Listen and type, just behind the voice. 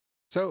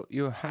So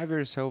you have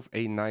yourself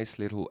a nice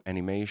little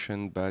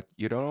animation, but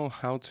you don't know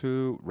how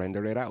to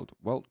render it out.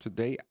 Well,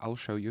 today I'll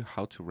show you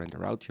how to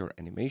render out your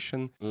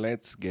animation.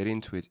 Let's get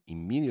into it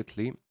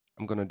immediately.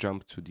 I'm going to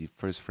jump to the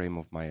first frame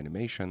of my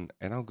animation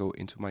and I'll go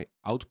into my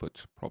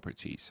output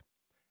properties.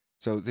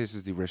 So this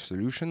is the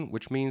resolution,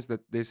 which means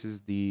that this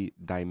is the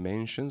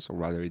dimensions, or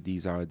rather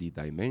these are the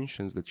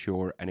dimensions that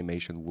your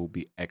animation will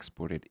be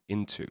exported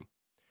into.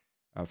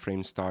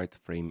 Frame start,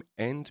 frame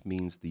end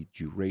means the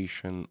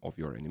duration of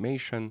your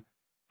animation.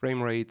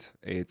 Frame rate,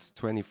 it's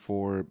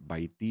 24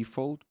 by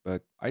default,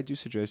 but I do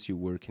suggest you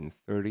work in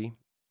 30.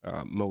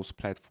 Most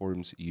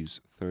platforms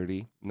use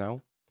 30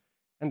 now.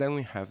 And then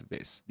we have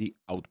this, the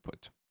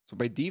output. So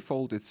by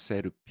default, it's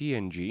set to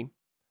PNG,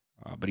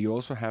 but you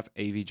also have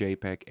AV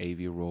JPEG,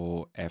 AV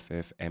RAW,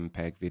 FF,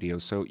 MPEG video.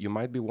 So you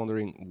might be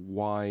wondering,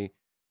 why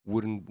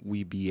wouldn't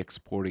we be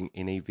exporting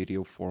in a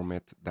video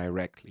format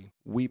directly?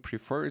 We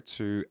prefer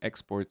to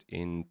export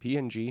in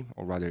PNG,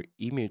 or rather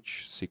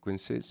image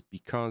sequences,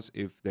 because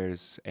if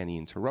there's any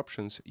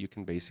interruptions, you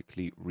can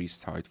basically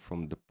restart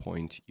from the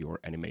point your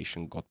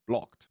animation got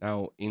blocked.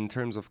 Now, in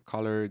terms of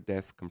color,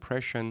 depth,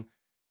 compression,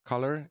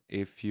 color,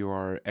 if you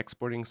are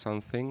exporting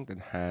something that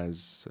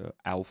has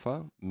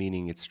alpha,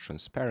 meaning it's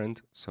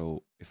transparent,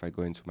 so if I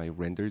go into my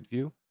rendered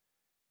view,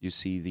 you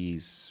see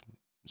these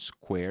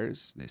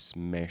squares, this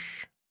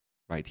mesh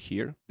right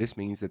here. This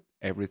means that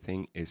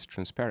everything is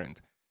transparent.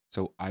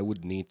 So I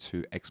would need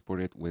to export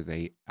it with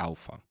a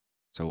alpha,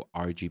 so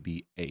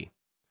RGBA.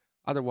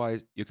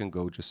 Otherwise, you can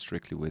go just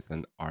strictly with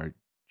an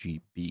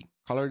RGB.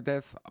 Color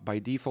depth, by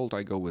default,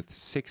 I go with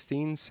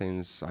 16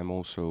 since I'm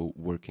also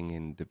working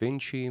in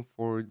DaVinci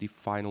for the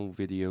final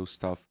video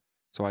stuff.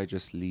 So I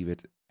just leave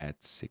it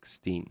at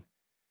 16.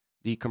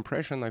 The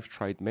compression I've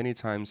tried many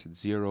times at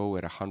 0,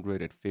 at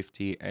 100, at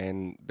 50,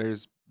 and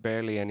there's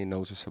barely any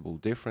noticeable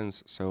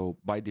difference. So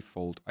by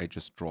default, I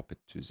just drop it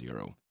to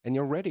 0. And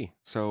you're ready.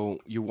 So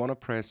you want to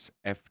press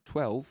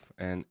F12,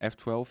 and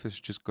F12 is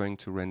just going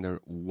to render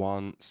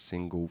one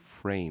single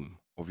frame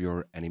of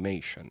your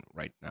animation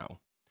right now.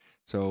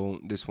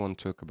 So this one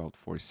took about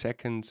 4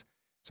 seconds.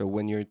 So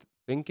when you're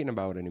thinking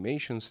about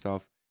animation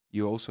stuff,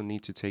 you also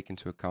need to take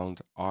into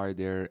account, are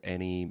there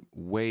any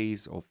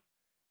ways of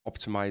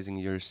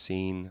optimizing your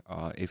scene?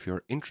 If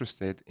you're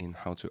interested in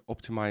how to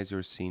optimize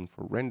your scene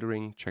for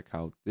rendering, check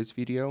out this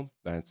video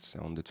that's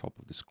on the top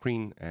of the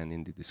screen and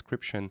in the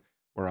description,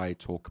 where I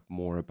talk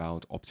more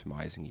about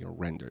optimizing your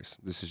renders.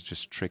 This is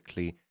just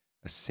strictly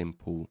a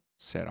simple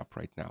setup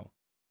right now.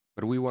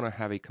 But we want to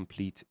have a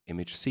complete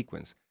image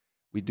sequence.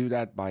 We do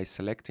that by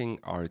selecting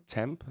our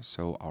temp,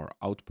 so our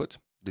output.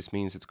 This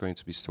means it's going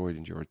to be stored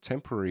in your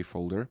temporary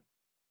folder.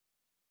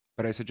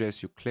 But I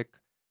suggest you click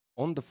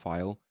on the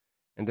file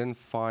and then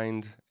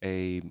find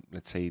a,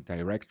 let's say,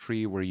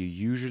 directory where you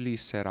usually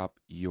set up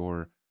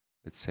your,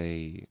 let's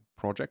say,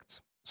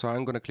 projects. So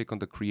I'm going to click on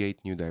the Create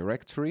New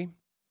Directory.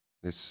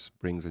 This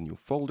brings a new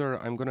folder.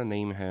 I'm going to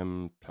name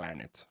him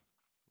Planet.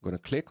 I'm going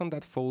to click on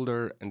that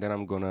folder, and then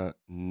I'm going to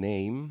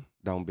name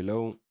down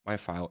below my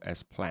file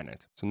as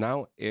Planet. So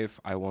now if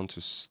I want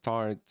to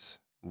start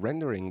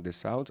rendering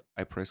this out,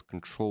 I press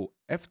Ctrl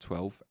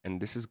F12,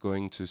 and this is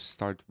going to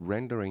start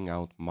rendering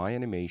out my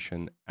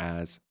animation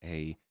as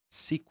a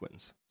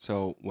sequence.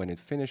 So when it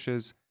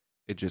finishes,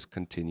 it just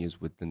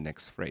continues with the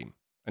next frame.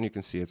 And you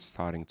can see it's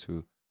starting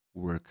to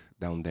work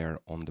down there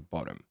on the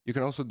bottom. You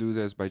can also do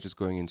this by just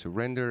going into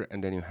render,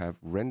 and then you have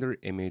render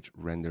image,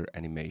 render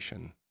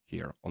animation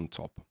here on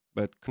top.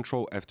 But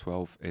Ctrl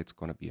F12, it's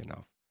going to be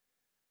enough.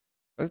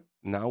 But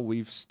now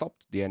we've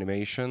stopped the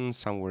animation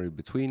somewhere in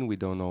between. We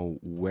don't know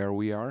where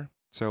we are.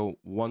 So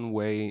one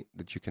way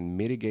that you can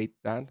mitigate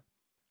that,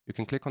 you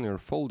can click on your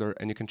folder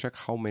and you can check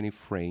how many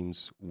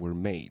frames were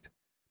made.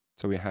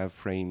 So we have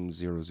frame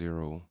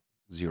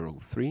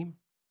 0003.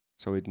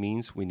 So it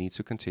means we need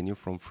to continue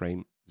from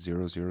frame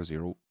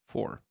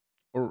 0004,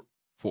 or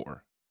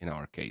 4 in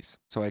our case.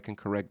 So I can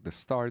correct the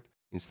start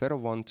instead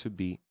of 1 to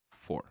be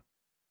 4.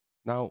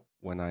 Now,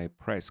 when I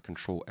press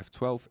Ctrl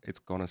F12, it's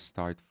gonna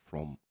start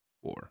from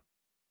 4.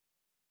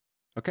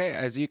 Okay,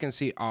 as you can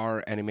see,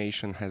 our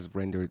animation has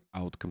rendered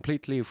out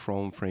completely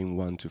from frame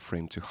 1 to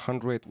frame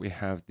 200. We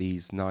have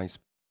these nice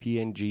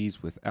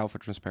PNGs with alpha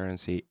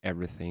transparency,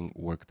 everything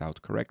worked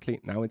out correctly.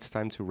 Now it's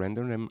time to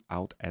render them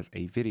out as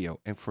a video.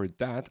 And for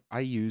that, I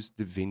use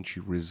DaVinci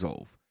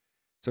Resolve.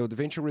 So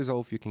DaVinci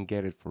Resolve, you can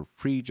get it for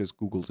free. Just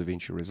Google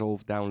DaVinci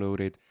Resolve, download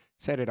it,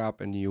 set it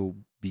up, and you'll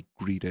be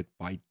greeted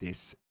by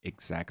this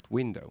exact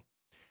window.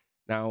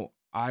 Now,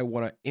 I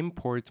want to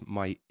import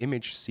my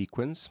image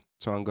sequence.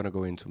 So I'm going to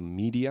go into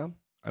Media.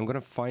 I'm going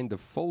to find the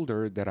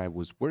folder that I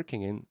was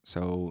working in.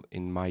 So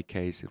in my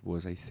case, it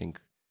was, I think,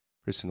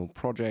 Personal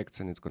Projects,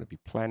 and it's going to be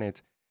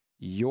Planet.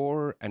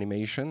 Your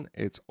animation,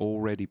 it's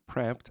already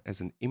prepped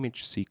as an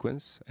image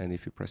sequence. And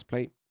if you press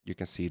play, you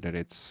can see that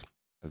it's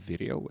a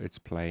video. It's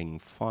playing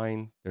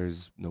fine.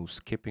 There's no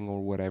skipping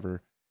or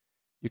whatever.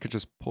 You can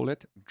just pull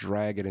it,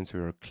 drag it into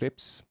your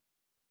clips,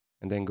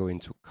 and then go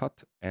into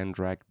Cut and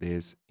drag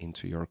this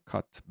into your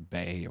cut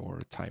bay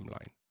or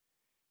timeline.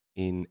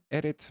 In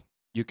Edit,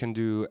 You can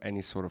do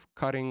any sort of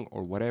cutting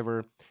or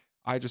whatever.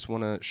 I just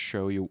want to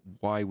show you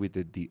why we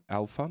did the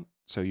alpha,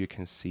 so you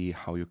can see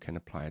how you can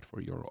apply it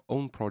for your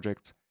own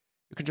projects.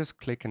 You can just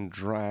click and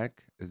drag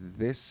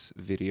this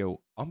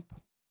video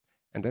up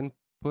and then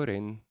put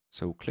in,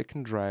 so click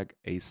and drag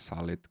a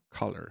solid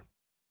color.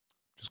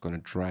 Just going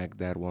to drag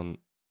that one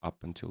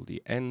up until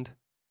the end.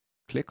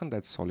 Click on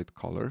that solid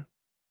color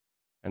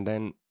and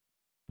then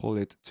pull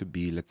it to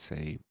be, let's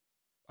say,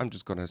 I'm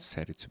just going to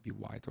set it to be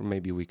white, or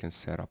maybe we can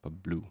set up a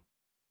blue.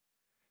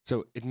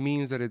 So it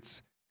means that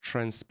it's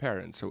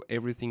transparent. So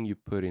everything you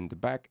put in the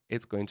back,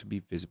 it's going to be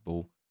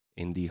visible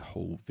in the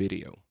whole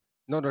video.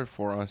 In order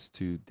for us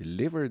to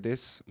deliver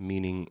this,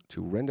 meaning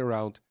to render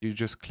out, you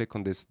just click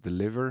on this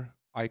deliver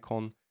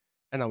icon,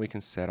 and now we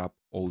can set up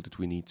all that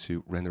we need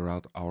to render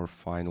out our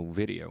final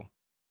video.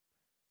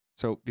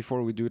 So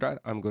before we do that,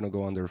 I'm going to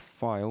go under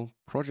File,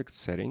 Project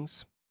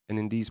Settings. And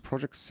in these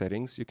project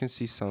settings, you can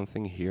see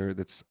something here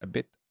that's a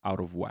bit out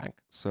of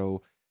whack.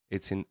 So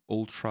it's in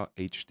Ultra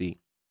HD.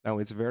 Now,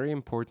 it's very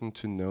important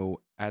to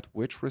know at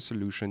which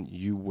resolution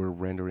you were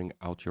rendering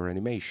out your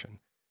animation.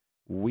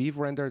 We've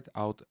rendered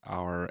out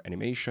our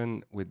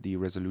animation with the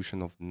resolution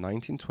of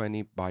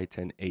 1920 by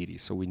 1080,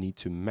 so we need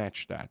to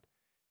match that.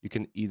 You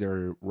can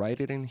either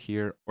write it in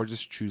here or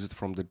just choose it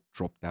from the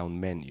drop-down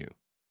menu.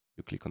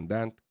 You click on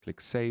that,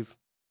 click Save,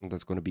 and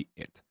that's going to be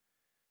it.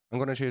 I'm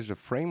going to change the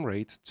frame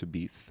rate to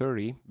be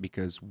 30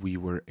 because we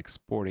were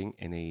exporting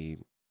in a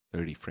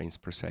 30 frames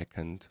per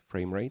second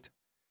frame rate.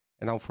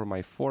 And now for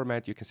my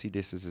format, you can see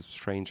this is a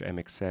strange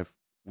MXF.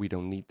 We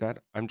don't need that.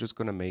 I'm just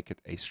going to make it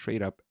a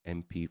straight up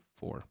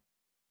MP4.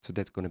 So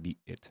that's going to be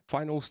it.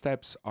 Final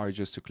steps are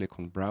just to click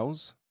on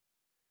Browse.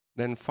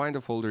 Then find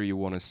a folder you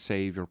want to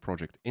save your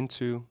project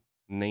into.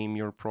 Name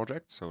your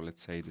project. So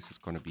let's say this is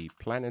going to be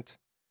Planet,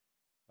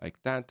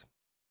 like that.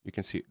 You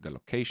can see the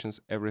locations,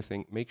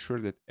 everything. Make sure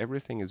that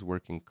everything is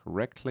working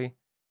correctly.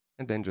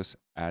 And then just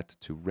add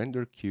to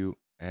render queue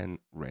and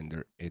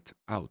render it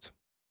out.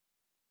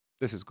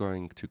 This is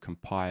going to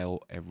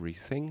compile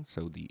everything,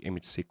 so the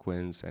image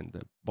sequence and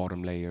the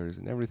bottom layers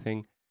and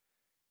everything.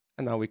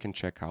 And now we can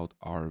check out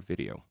our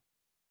video.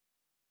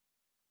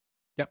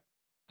 Yeah,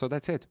 so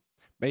that's it.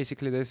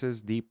 Basically, this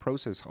is the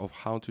process of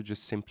how to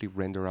just simply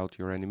render out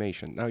your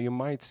animation. Now, you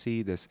might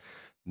see this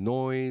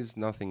noise,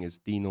 nothing is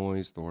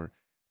denoised or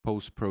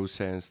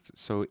post-processed.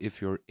 So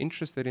if you're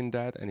interested in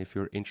that, and if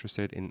you're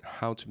interested in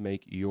how to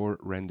make your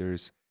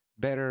renders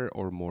better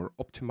or more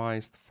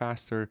optimized,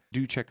 faster,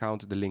 do check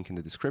out the link in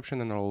the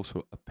description, and I'll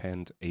also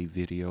append a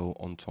video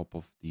on top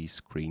of the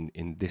screen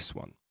in this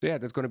one. So yeah,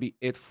 that's going to be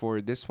it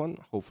for this one.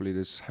 Hopefully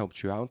this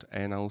helped you out,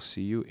 and I'll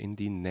see you in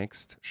the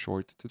next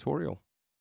short tutorial.